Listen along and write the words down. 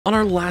On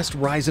our last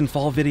Rise and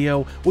Fall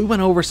video, we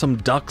went over some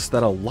ducks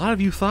that a lot of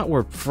you thought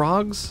were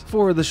frogs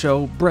for the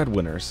show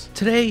Breadwinners.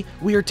 Today,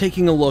 we are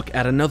taking a look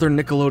at another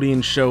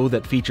Nickelodeon show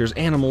that features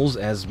animals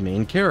as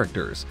main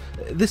characters.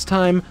 This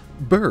time,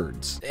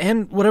 birds.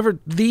 And whatever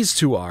these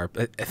two are,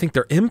 I think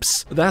they're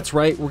imps? That's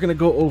right, we're gonna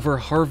go over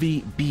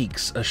Harvey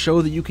Beaks, a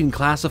show that you can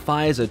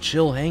classify as a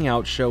chill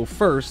hangout show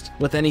first,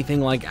 with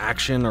anything like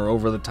action or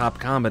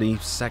over-the-top comedy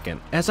second.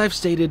 As I've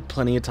stated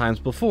plenty of times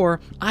before,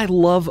 I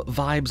love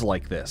vibes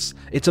like this.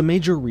 It's a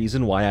major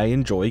reason why I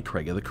enjoy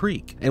Craig of the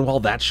Creek. And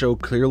while that show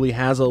clearly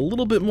has a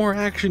little bit more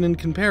action in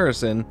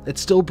comparison, it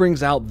still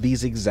brings out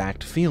these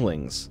exact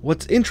feelings.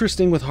 What's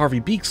interesting with Harvey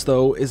Beaks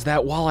though, is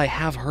that while I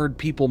have heard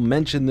people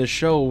mention this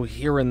show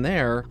here and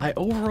there, I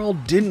overall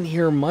didn't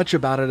hear much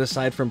about it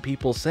aside from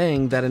people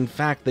saying that in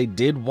fact they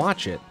did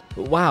watch it.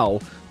 Wow,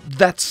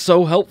 that's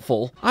so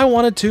helpful. I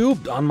wanted to,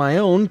 on my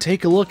own,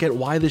 take a look at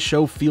why the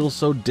show feels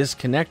so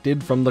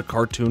disconnected from the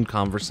cartoon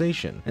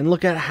conversation, and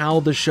look at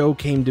how the show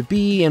came to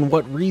be and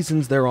what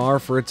reasons there are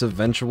for its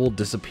eventual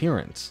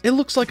disappearance. It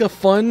looks like a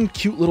fun,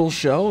 cute little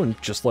show,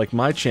 and just like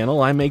my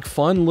channel, I make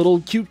fun,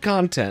 little, cute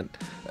content.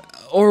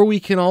 Or we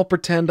can all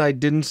pretend I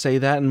didn't say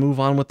that and move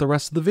on with the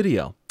rest of the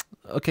video.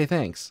 Okay,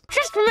 thanks.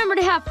 Just remember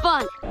to have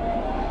fun.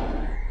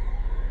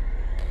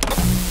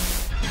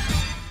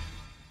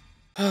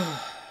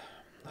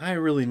 I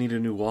really need a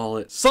new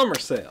wallet. Summer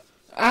sale.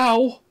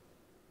 Ow!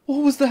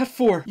 What was that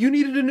for? You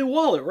needed a new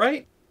wallet,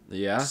 right?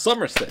 Yeah.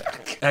 Summer sale.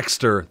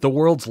 Exter, the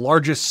world's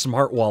largest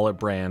smart wallet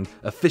brand.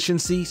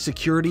 Efficiency,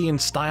 security,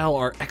 and style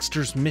are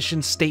Exter's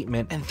mission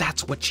statement, and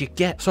that's what you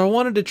get. So I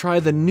wanted to try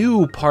the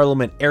new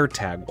Parliament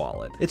AirTag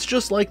wallet. It's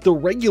just like the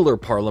regular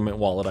Parliament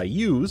wallet I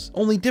use,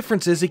 only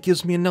difference is it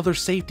gives me another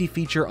safety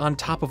feature on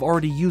top of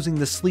already using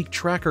the sleek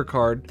tracker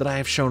card that I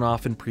have shown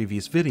off in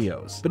previous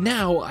videos. But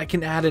now I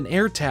can add an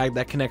AirTag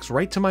that connects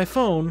right to my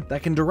phone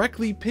that can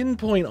directly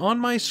pinpoint on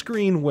my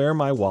screen where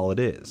my wallet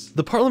is.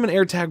 The Parliament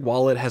AirTag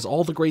wallet has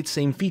all the great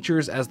same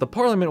features as the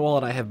Parliament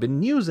wallet I have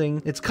been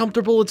using. It's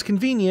comfortable, it's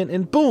convenient,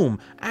 and boom,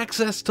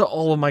 access to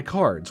all of my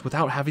cards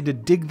without having to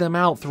dig them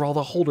out through all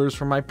the holders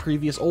from my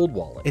previous old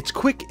wallet. It's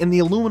quick and the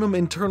aluminum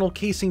internal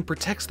casing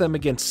protects them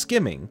against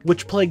skimming,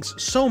 which plagues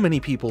so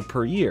many people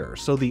per year,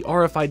 so the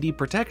RFID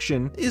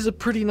protection is a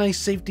pretty nice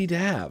safety to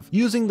have.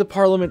 Using the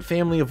Parliament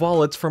family of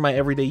wallets for my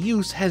everyday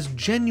use has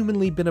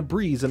genuinely been a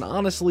breeze, and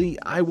honestly,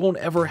 I won't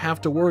ever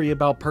have to worry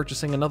about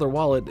purchasing another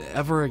wallet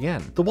ever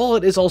again. The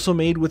wallet is also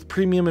made with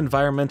premium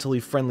environmentally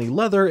friendly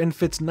leather and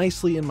fits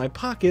nicely in my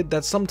pocket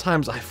that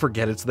sometimes I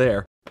forget it's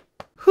there.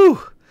 Whew.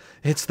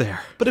 It's there.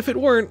 But if it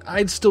weren't,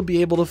 I'd still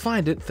be able to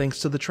find it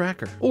thanks to the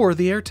tracker or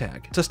the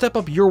AirTag. To step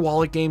up your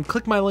wallet game,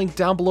 click my link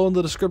down below in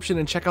the description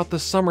and check out the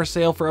summer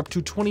sale for up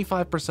to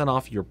 25%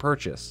 off your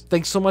purchase.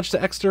 Thanks so much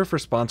to Exter for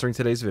sponsoring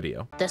today's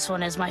video. This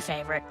one is my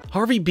favorite.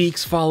 Harvey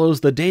Beaks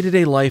follows the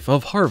day-to-day life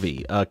of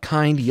Harvey, a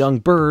kind young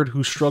bird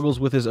who struggles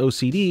with his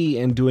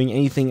OCD and doing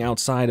anything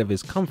outside of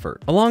his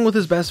comfort. Along with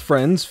his best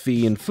friends,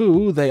 Fee and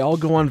Foo, they all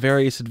go on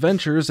various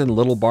adventures in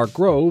Little Bark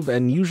Grove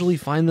and usually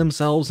find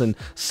themselves in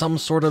some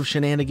sort of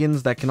shenanigans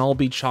that can all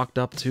be chalked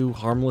up to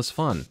harmless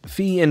fun.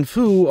 Fee and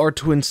Foo are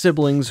twin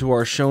siblings who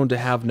are shown to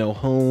have no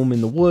home in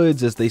the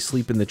woods as they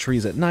sleep in the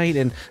trees at night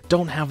and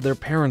don't have their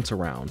parents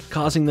around,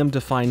 causing them to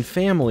find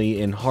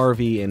family in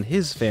Harvey and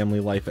his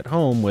family life at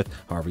home with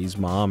Harvey's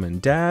mom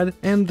and dad,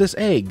 and this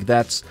egg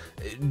that's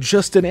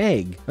just an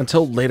egg,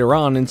 until later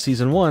on in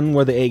season 1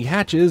 where the egg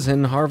hatches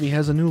and Harvey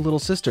has a new little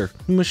sister,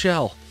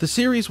 Michelle. The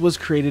series was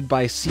created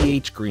by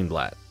C.H.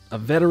 Greenblatt, a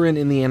veteran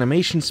in the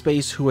animation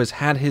space who has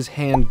had his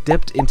hand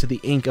dipped into the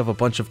ink of a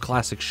bunch of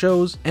classic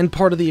shows, and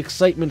part of the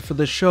excitement for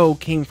the show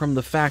came from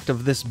the fact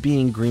of this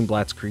being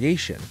Greenblatt's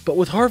creation. But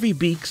with Harvey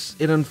Beaks,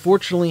 it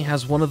unfortunately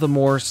has one of the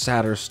more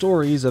sadder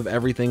stories of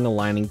everything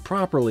aligning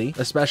properly,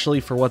 especially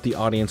for what the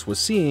audience was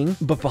seeing,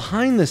 but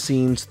behind the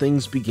scenes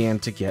things began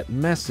to get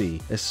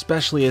messy,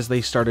 especially as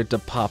they started to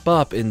pop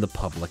up in the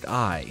public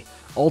eye,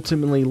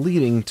 ultimately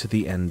leading to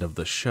the end of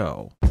the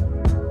show.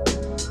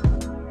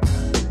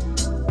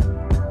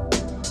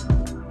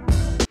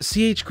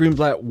 C.H.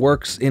 Greenblatt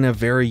works in a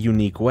very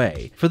unique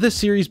way. For this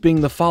series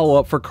being the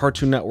follow-up for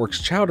Cartoon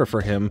Network's Chowder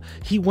for him,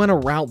 he went a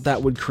route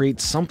that would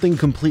create something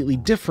completely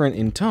different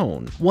in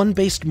tone, one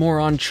based more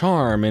on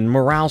charm and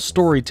morale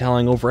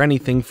storytelling over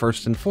anything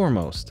first and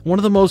foremost. One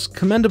of the most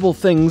commendable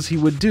things he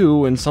would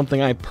do, and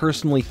something I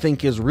personally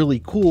think is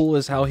really cool,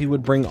 is how he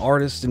would bring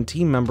artists and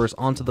team members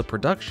onto the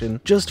production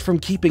just from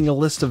keeping a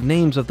list of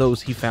names of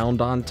those he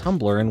found on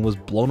Tumblr and was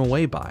blown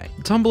away by.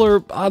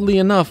 Tumblr, oddly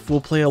enough, will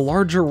play a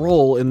larger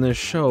role in this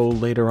show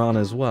later on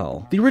as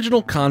well. The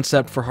original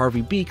concept for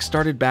Harvey Beaks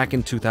started back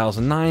in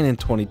 2009 and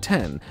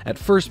 2010, at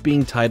first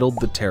being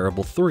titled The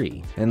Terrible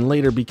Three, and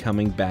later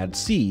becoming Bad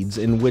Seeds,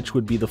 in which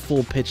would be the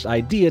full-pitched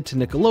idea to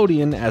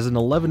Nickelodeon as an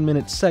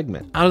 11-minute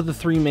segment. Out of the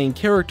three main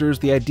characters,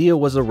 the idea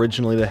was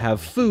originally to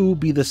have Foo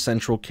be the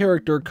central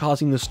character,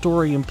 causing the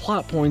story and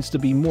plot points to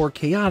be more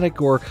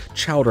chaotic or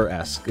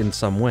Chowder-esque in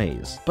some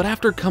ways. But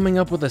after coming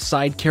up with a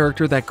side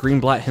character that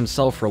Greenblatt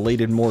himself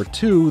related more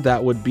to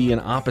that would be an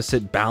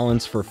opposite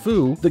balance for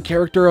Foo, the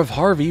character of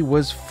Harvey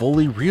was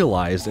fully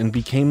realized and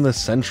became the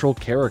central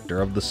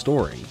character of the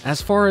story.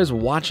 As far as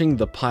watching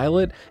the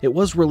pilot, it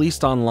was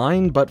released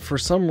online, but for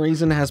some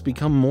reason has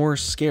become more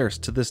scarce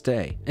to this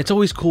day. It's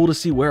always cool to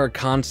see where a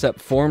concept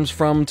forms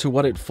from to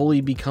what it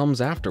fully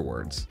becomes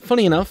afterwards.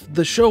 Funny enough,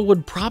 the show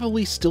would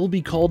probably still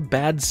be called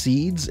Bad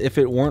Seeds if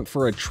it weren't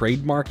for a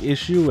trademark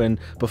issue, and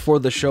before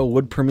the show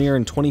would premiere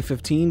in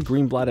 2015,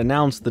 Greenblatt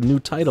announced the new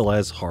title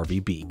as Harvey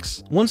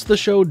Beaks. Once the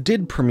show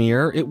did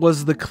premiere, it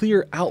was the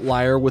clear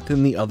outlier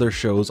within the other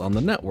shows on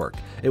the network.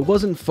 It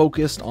wasn't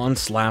focused on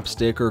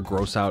slapstick or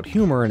gross out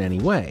humor in any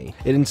way.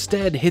 It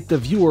instead hit the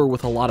viewer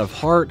with a lot of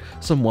heart,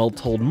 some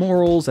well-told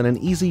morals, and an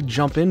easy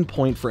jump-in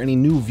point for any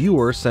new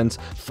viewer since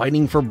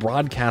fighting for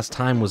broadcast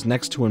time was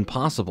next to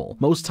impossible.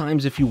 Most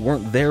times if you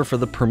weren't there for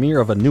the premiere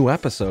of a new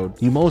episode,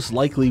 you most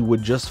likely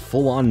would just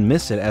full-on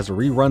miss it as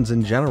reruns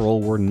in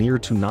general were near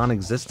to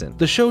non-existent.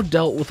 The show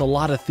dealt with a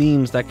lot of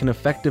themes that can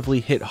effectively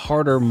hit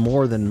harder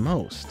more than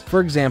most.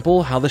 For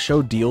example, how the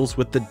show deals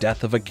with the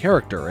death of a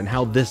character and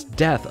how this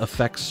death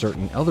affects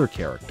certain other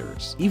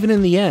characters. Even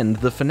in the end,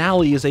 the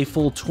finale is a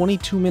full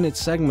 22-minute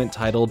segment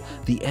titled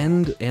The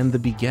End and the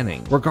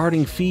Beginning,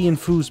 regarding Fee and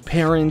Foo's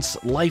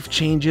parents, life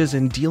changes,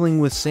 and dealing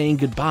with saying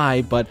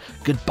goodbye, but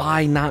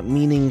goodbye not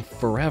meaning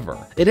forever.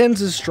 It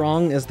ends as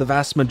strong as the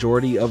vast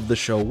majority of the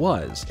show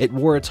was. It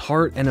wore its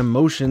heart and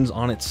emotions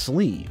on its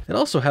sleeve. It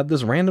also had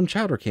this random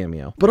Chowder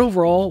cameo. But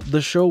overall,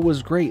 the show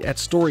was great at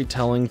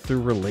storytelling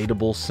through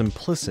relatable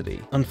simplicity.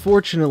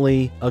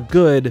 Unfortunately, a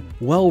good,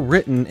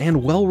 well-written,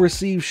 and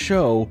well-received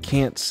show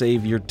can't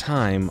save your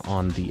time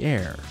on the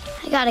air.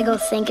 I gotta go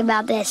think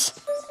about this.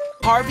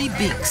 Harvey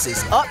Beaks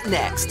is up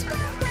next.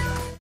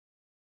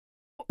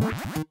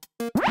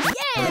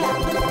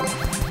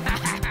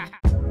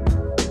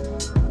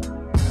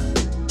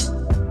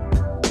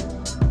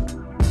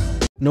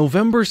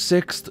 November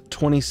 6th,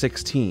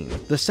 2016.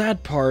 The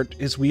sad part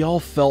is we all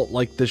felt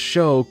like the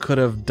show could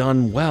have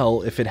done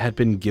well if it had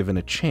been given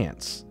a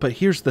chance. But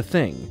here's the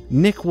thing,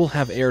 Nick will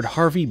have aired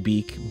Harvey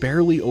Beak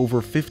barely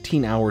over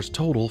 15 hours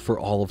total for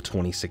all of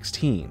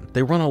 2016.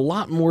 They run a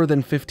lot more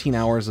than 15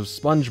 hours of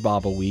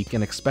SpongeBob a week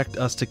and expect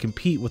us to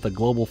compete with a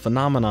global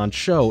phenomenon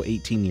show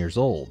 18 years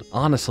old.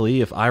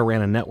 Honestly, if I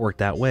ran a network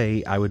that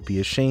way, I would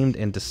be ashamed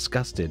and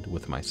disgusted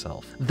with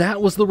myself.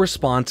 That was the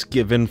response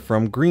given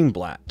from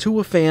Greenblatt to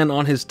a fan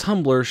on his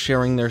Tumblr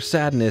sharing their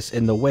sadness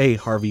in the way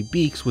Harvey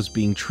Beaks was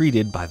being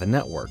treated by the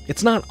network.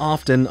 It's not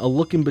often a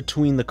look in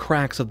between the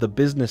cracks of the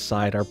business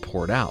side are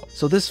poured out,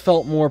 so this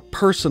felt more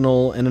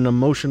personal in an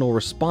emotional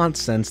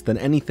response sense than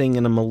anything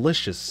in a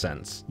malicious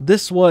sense.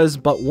 This was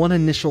but one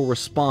initial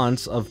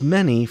response of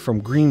many from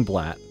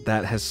Greenblatt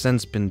that has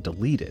since been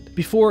deleted.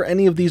 Before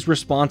any of these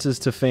responses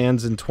to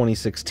fans in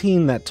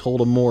 2016 that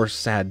told a more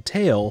sad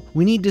tale,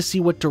 we need to see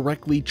what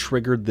directly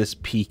triggered this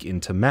peak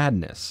into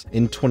madness.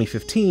 In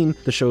 2015,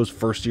 the show's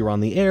first year on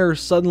the air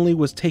suddenly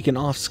was taken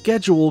off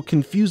schedule,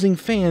 confusing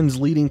fans,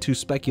 leading to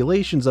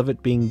speculations of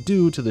it being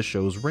due to the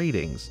show's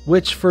ratings,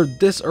 which for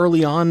this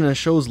early on in a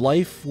show's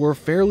life were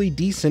fairly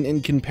decent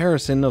in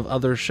comparison of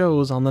other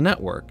shows on the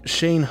network.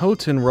 Shane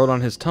Houghton wrote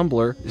on his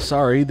Tumblr,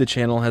 "Sorry, the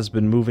channel has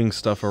been moving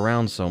stuff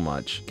around so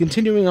much."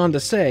 Continuing on to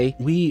say,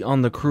 "We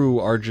on the crew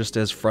are just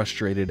as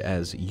frustrated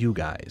as you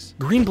guys."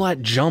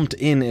 Greenblatt jumped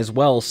in as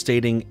well,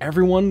 stating,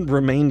 "Everyone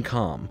remain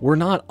calm. We're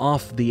not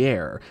off the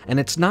air, and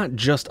it's not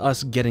just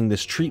us getting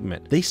this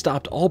treatment. They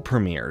stopped all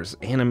premieres,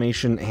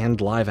 animation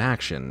and live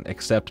action,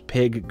 except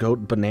Pig,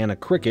 Goat, Banana,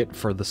 Cricket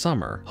for the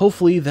summer.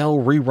 Hopefully they'll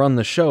rerun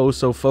the show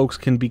so folks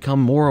can become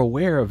more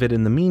aware of it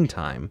in the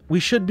meantime. We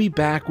should be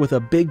back with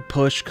a big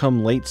push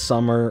come late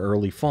summer,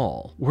 early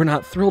fall. We're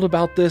not thrilled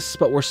about this,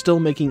 but we're still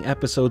making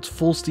episodes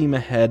full steam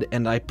ahead,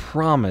 and I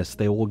promise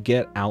they will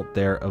get out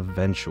there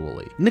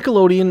eventually."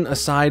 Nickelodeon,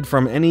 aside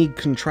from any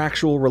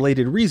contractual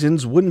related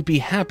reasons, wouldn't be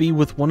happy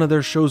with one of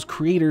their show's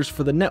creators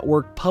for the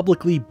network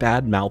publicly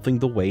bad-mouthing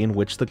the way in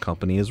which the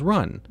company is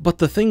run. But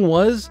the thing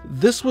was,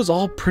 this was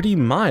all pretty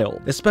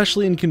mild,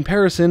 especially in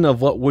comparison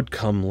of what would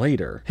come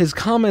later. His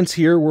comments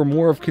here were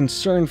more of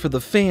concern for the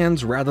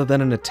fans rather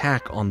than an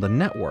attack on the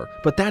network.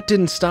 But that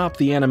didn't stop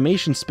the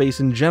animation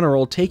space in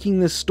general taking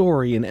this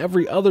story and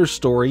every other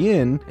story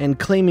in and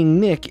claiming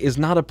Nick is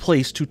not a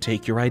place to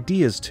take your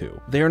ideas to.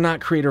 They are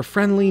not creator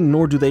friendly,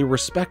 nor do they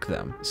respect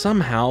them.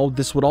 Somehow,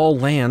 this would all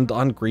land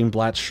on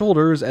Greenblatt's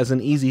shoulders as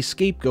an easy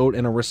scapegoat,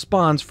 and a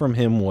response from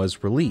him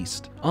was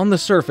released. On the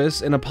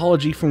surface, an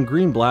apology from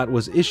Greenblatt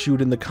was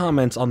issued in the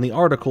comments on the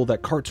article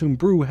that Cartoon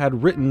Brew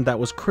had written that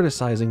was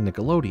criticizing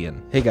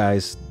Nickelodeon. "Hey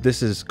guys,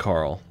 this is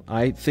Carl.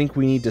 I think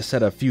we need to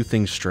set a few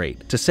things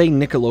straight. To say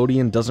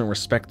Nickelodeon doesn't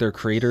respect their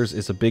creators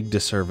is a big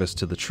disservice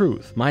to the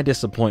truth. My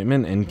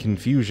disappointment and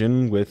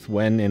confusion with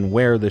when and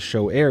where the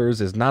show airs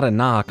is not a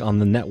knock on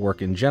the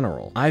network in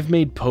general. I've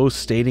made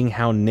posts stating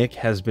how Nick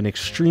has been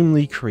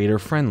extremely creator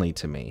friendly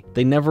to me.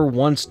 They never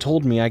once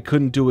told me I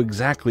couldn't do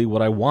exactly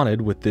what I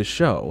wanted with this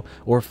show,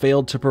 or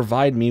failed to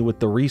provide me with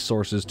the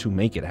resources to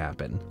make it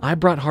happen. I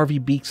brought Harvey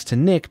Beaks to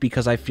Nick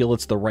because I feel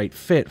it's the right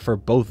fit for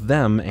both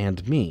them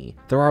and me.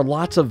 There are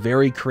lots of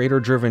very creative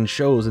creator-driven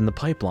shows in the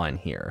pipeline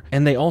here,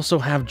 and they also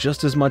have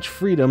just as much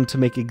freedom to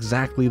make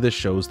exactly the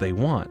shows they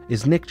want.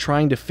 Is Nick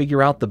trying to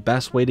figure out the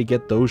best way to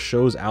get those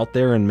shows out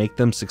there and make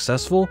them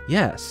successful?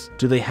 Yes.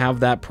 Do they have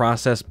that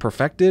process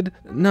perfected?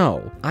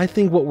 No. I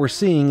think what we're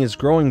seeing is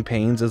growing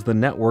pains as the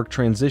network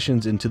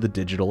transitions into the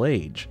digital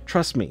age.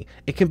 Trust me,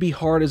 it can be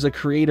hard as a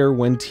creator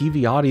when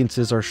TV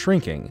audiences are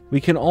shrinking.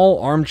 We can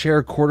all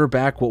armchair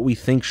quarterback what we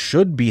think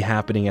should be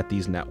happening at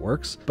these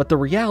networks, but the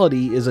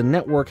reality is a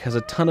network has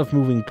a ton of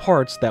moving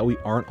parts that we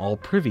aren't all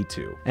privy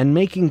to, and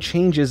making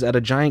changes at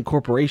a giant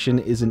corporation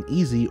isn't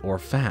easy or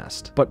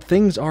fast. But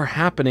things are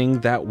happening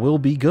that will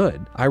be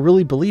good. I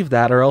really believe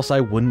that, or else I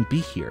wouldn't be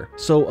here.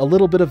 So a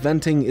little bit of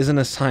venting isn't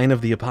a sign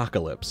of the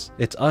apocalypse.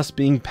 It's us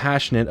being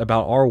passionate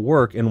about our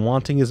work and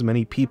wanting as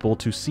many people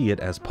to see it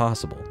as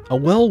possible. A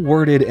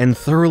well-worded and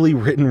thoroughly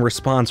written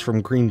response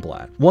from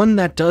Greenblatt, one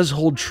that does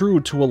hold true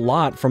to a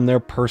lot from their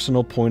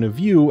personal point of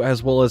view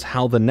as well as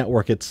how the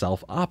network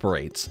itself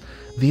operates.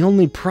 The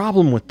only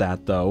problem with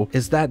that, though,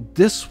 is that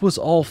this was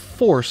all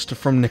forced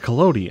from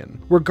Nickelodeon.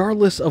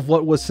 Regardless of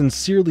what was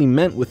sincerely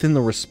meant within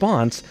the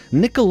response,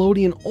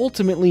 Nickelodeon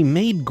ultimately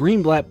made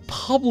Greenblatt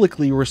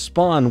publicly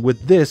respond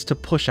with this to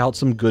push out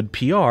some good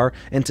PR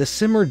and to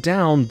simmer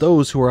down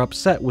those who are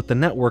upset with the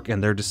network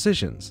and their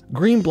decisions.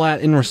 Greenblatt,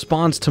 in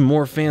response to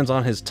more fans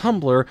on his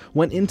Tumblr,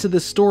 went into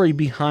the story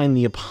behind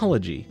the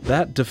apology.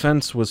 That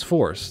defense was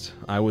forced.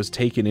 I was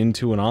taken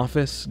into an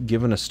office,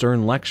 given a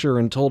stern lecture,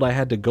 and told I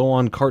had to go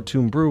on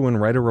Cartoon Brew and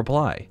write a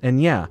reply.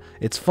 And yeah,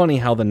 it's funny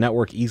how the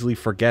network easily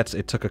forgets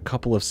it took a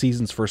couple of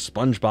seasons for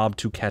SpongeBob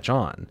to catch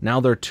on. Now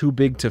they're too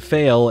big to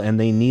fail and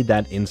they need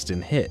that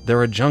instant hit.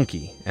 They're a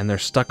junkie, and they're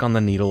stuck on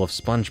the needle of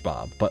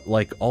SpongeBob, but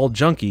like all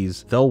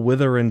junkies, they'll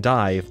wither and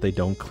die if they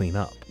don't clean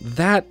up.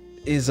 That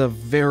is a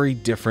very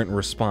different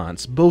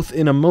response, both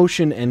in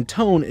emotion and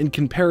tone in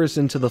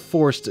comparison to the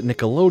forced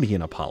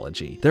Nickelodeon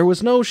apology. There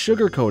was no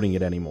sugarcoating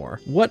it anymore.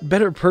 What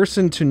better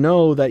person to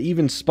know that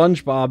even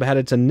SpongeBob had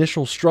its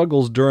initial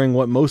struggles during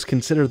what most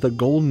consider the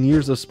golden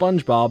years of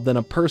SpongeBob than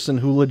a person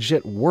who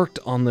legit worked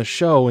on the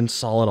show and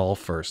saw it all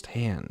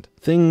firsthand.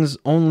 Things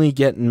only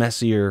get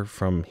messier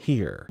from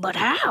here. But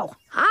how?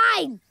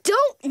 I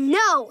don't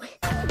know.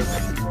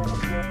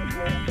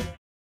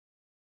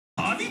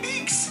 Harvey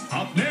Beaks,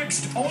 up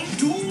next on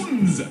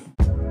Toons.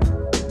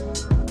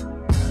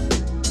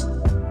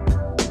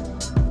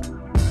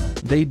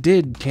 They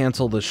did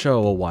cancel the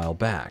show a while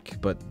back,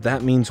 but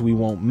that means we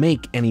won't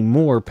make any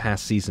more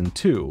past season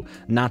 2,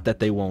 not that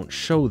they won't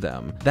show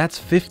them. That's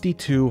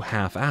 52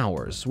 half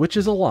hours, which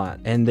is a lot,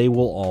 and they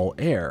will all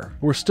air.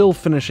 We're still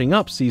finishing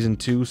up season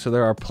 2, so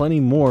there are plenty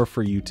more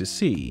for you to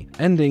see.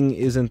 Ending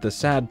isn't the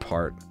sad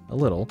part. A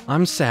little.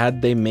 I'm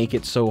sad they make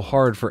it so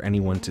hard for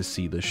anyone to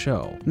see the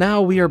show.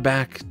 Now we are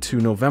back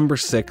to November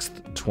 6th,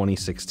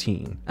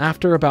 2016.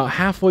 After about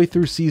halfway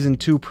through season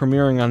 2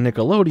 premiering on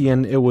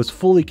Nickelodeon, it was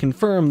fully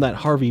confirmed that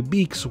Harvey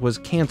Beaks was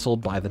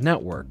canceled by the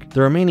network.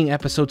 The remaining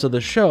episodes of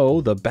the show,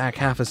 the back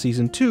half of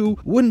season 2,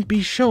 wouldn't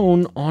be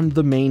shown on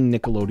the main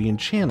Nickelodeon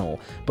channel,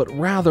 but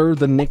rather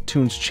the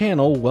Nicktoons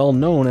channel, well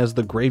known as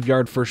the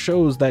graveyard for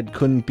shows that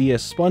couldn't be a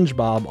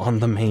SpongeBob on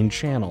the main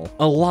channel.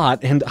 A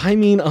lot, and I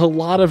mean a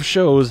lot of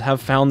shows have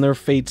found their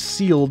fates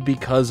sealed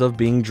because of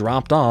being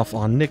dropped off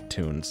on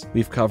Nicktoons.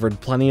 We've covered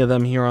plenty of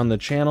them here on the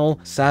channel.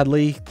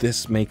 Sadly,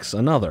 this makes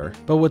another.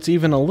 But what's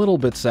even a little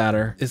bit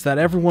sadder is that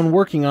everyone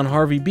working on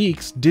Harvey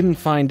Beaks didn't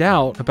find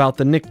out about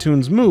the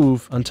Nicktoons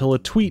move until a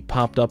tweet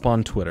popped up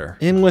on Twitter.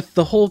 And with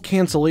the whole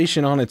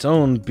cancellation on its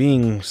own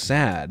being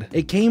sad,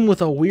 it came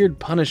with a weird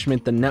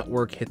punishment the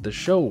network hit the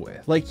show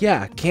with. Like,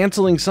 yeah,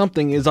 canceling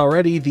something is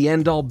already the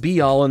end-all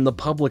be-all in the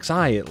public's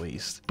eye at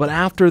least. But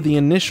after the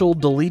initial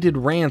deleted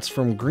rants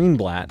from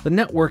Greenblatt, the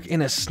network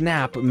in a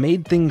snap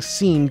made things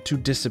seem to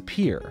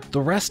disappear.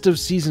 The rest of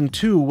season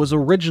 2 was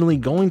originally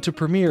going to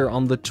premiere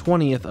on the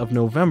 20th of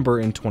November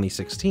in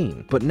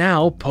 2016. But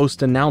now,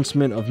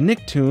 post-announcement of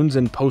Nicktoons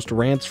and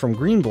post-rants from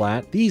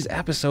Greenblatt, these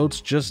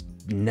episodes just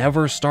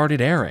never started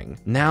airing.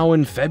 Now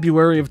in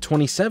February of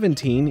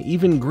 2017,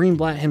 even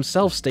Greenblatt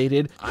himself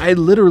stated, "I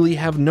literally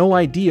have no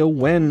idea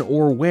when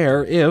or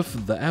where,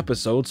 if, the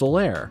episodes will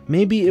air."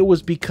 Maybe it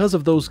was because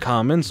of those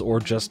comments or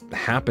just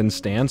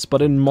happenstance,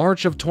 but in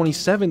March of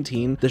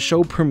 2017, the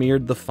show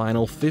premiered the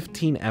final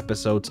 15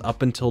 episodes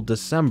up until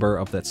December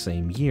of that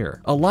same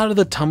year. A lot of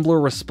the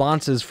Tumblr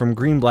responses from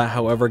Greenblatt,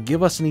 however,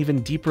 give us an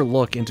even deeper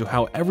look into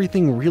how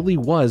everything really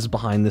was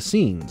behind the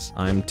scenes.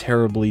 I'm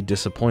terribly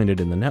disappointed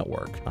in the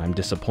network. I'm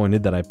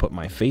disappointed that I put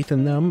my faith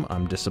in them.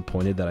 I'm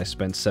disappointed that I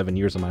spent 7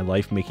 years of my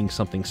life making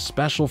something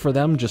special for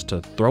them just to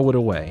throw it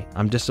away.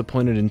 I'm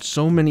disappointed in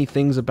so many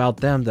things about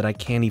them that I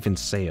can't even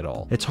say it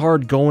all. It's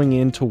hard going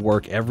into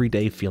work every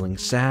day feeling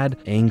sad,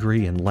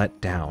 angry, and let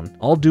down.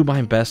 I'll do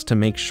my best to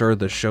make sure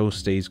the show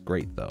stays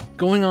great though.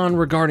 Going on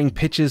regarding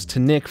pitches to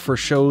Nick for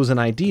shows and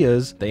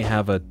ideas, they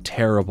have a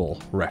terrible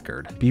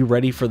record. Be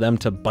ready for them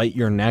to bite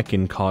your neck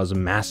and cause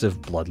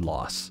massive blood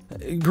loss.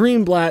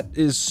 Greenblatt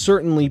is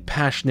certainly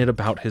passionate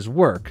about his his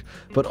work,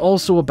 but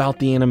also about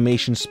the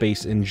animation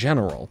space in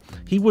general.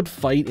 He would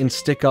fight and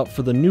stick up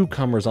for the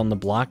newcomers on the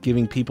block,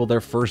 giving people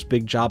their first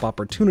big job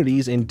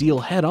opportunities, and deal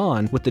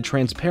head-on with the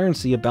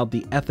transparency about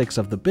the ethics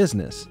of the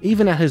business,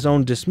 even at his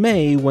own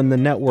dismay when the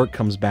network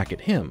comes back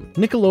at him.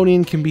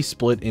 Nickelodeon can be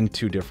split in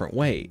two different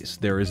ways.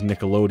 There is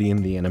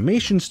Nickelodeon the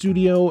animation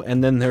studio,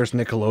 and then there's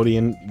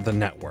Nickelodeon the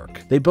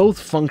network. They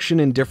both function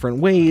in different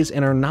ways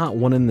and are not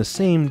one and the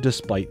same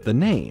despite the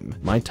name.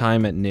 My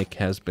time at Nick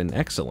has been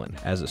excellent.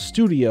 As a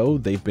studio,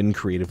 they've been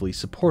creatively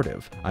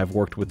supportive. I've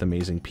worked with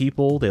amazing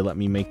people, they let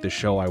me make the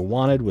show I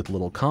wanted with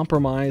little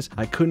compromise.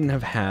 I couldn't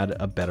have had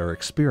a better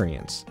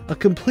experience. A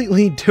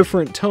completely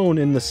different tone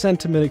in the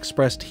sentiment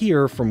expressed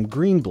here from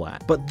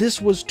Greenblatt, but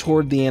this was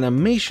toward the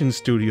animation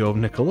studio of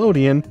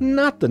Nickelodeon,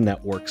 not the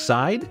network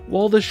side.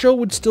 While the show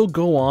would still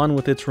go on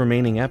with its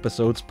remaining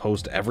episodes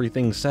post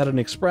everything said and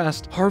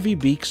expressed, Harvey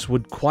Beaks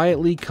would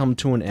quietly come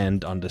to an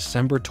end on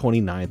December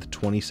 29th,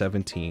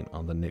 2017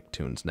 on the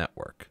Nicktoons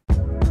network.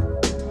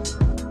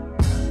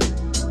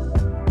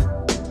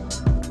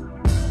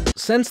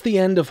 Since the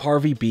end of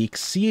Harvey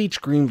Beaks,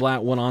 C.H.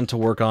 Greenblatt went on to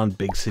work on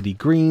Big City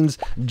Greens,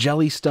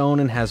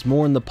 Jellystone, and has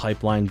more in the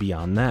pipeline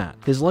beyond that.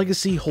 His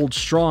legacy holds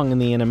strong in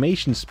the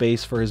animation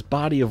space for his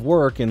body of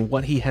work and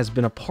what he has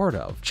been a part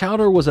of.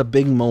 Chowder was a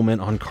big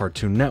moment on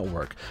Cartoon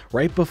Network,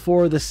 right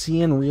before the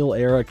CN Reel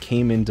era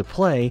came into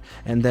play,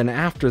 and then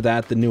after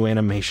that the new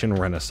animation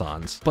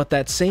renaissance. But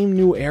that same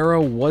new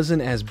era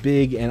wasn't as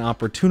big and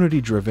opportunity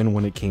driven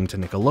when it came to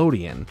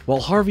Nickelodeon. While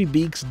Harvey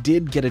Beaks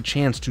did get a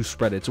chance to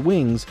spread its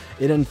wings,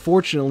 it unfortunately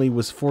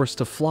was forced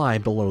to fly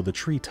below the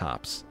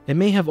treetops. It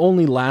may have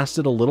only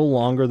lasted a little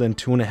longer than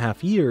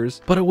 2.5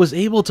 years, but it was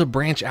able to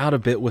branch out a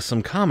bit with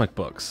some comic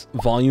books.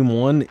 Volume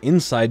 1,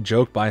 Inside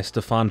Joke by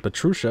Stefan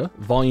Petrusha,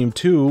 Volume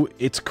 2,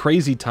 It's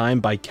Crazy Time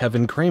by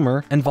Kevin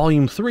Kramer, and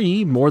Volume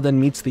 3, More Than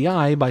Meets the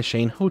Eye by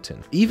Shane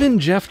Houghton. Even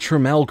Jeff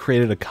Trammell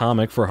created a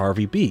comic for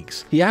Harvey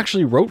Beaks. He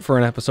actually wrote for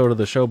an episode of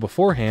the show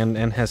beforehand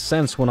and has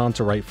since went on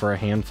to write for a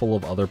handful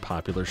of other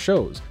popular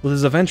shows, with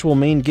his eventual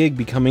main gig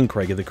becoming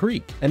Craig of the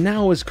Creek, and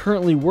now is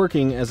currently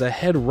working as a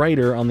head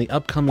writer on the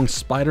upcoming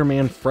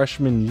Spider-Man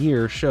Freshman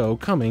Year show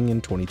coming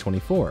in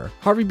 2024.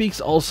 Harvey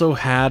Beaks also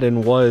had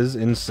and was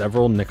in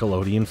several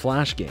Nickelodeon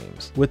Flash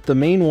games, with the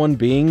main one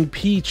being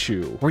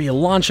Pichu, where you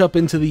launch up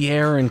into the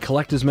air and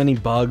collect as many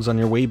bugs on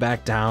your way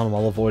back down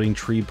while avoiding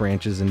tree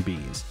branches and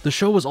bees. The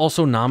show was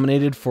also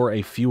nominated for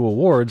a few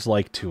awards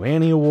like 2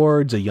 Annie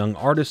Awards, a Young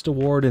Artist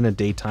Award, and a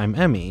Daytime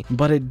Emmy,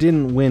 but it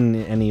didn't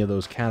win any of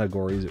those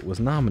categories it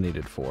was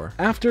nominated for.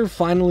 After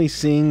finally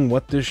seeing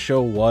what this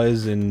show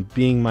was and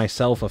being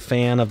myself a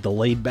fan of the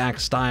laid-back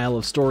style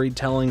of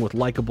storytelling with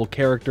likable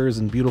characters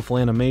and beautiful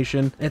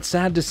animation, it's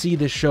sad to see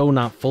this show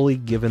not fully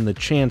given the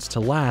chance to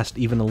last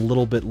even a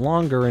little bit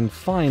longer and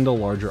find a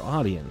larger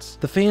audience.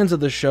 The fans of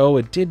the show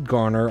it did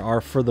garner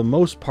are for the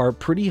most part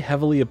pretty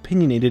heavily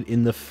opinionated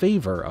in the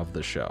favor of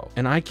the show,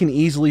 and I can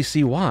easily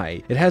see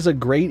why. It has a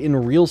great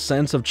and real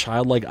sense of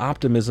childlike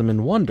optimism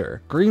and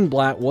wonder.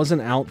 Greenblatt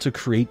wasn't out to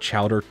create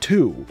Chowder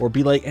 2 or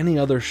be like any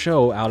other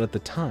show out at the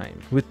time,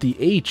 with the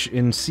H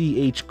in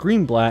C.H.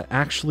 Greenblatt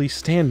actually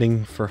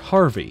standing for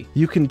Harvey.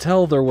 You can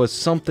tell there was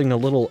something a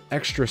little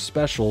extra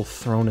special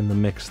thrown in the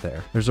mix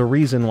there. There's a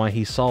reason why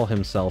he saw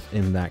himself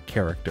in that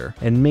character,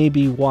 and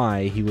maybe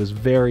why he was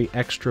very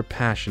extra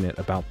passionate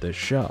about this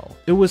show.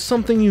 It was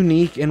something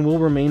unique and will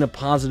remain a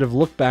positive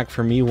look back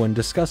for me when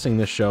discussing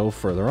this show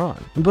further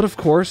on. But of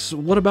course,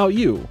 what about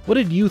you? What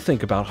did you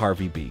think about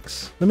Harvey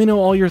Beaks? Let me know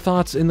all your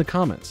thoughts in the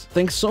comments.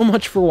 Thanks so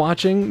much for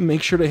watching.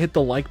 Make sure to hit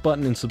the like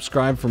button and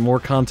subscribe for more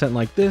content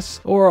like this,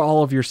 or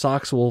all of your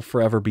socks will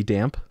forever be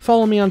damp.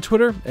 Follow me on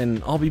Twitter,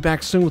 and I'll be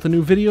back soon with a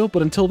new video,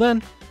 but until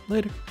then,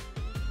 later.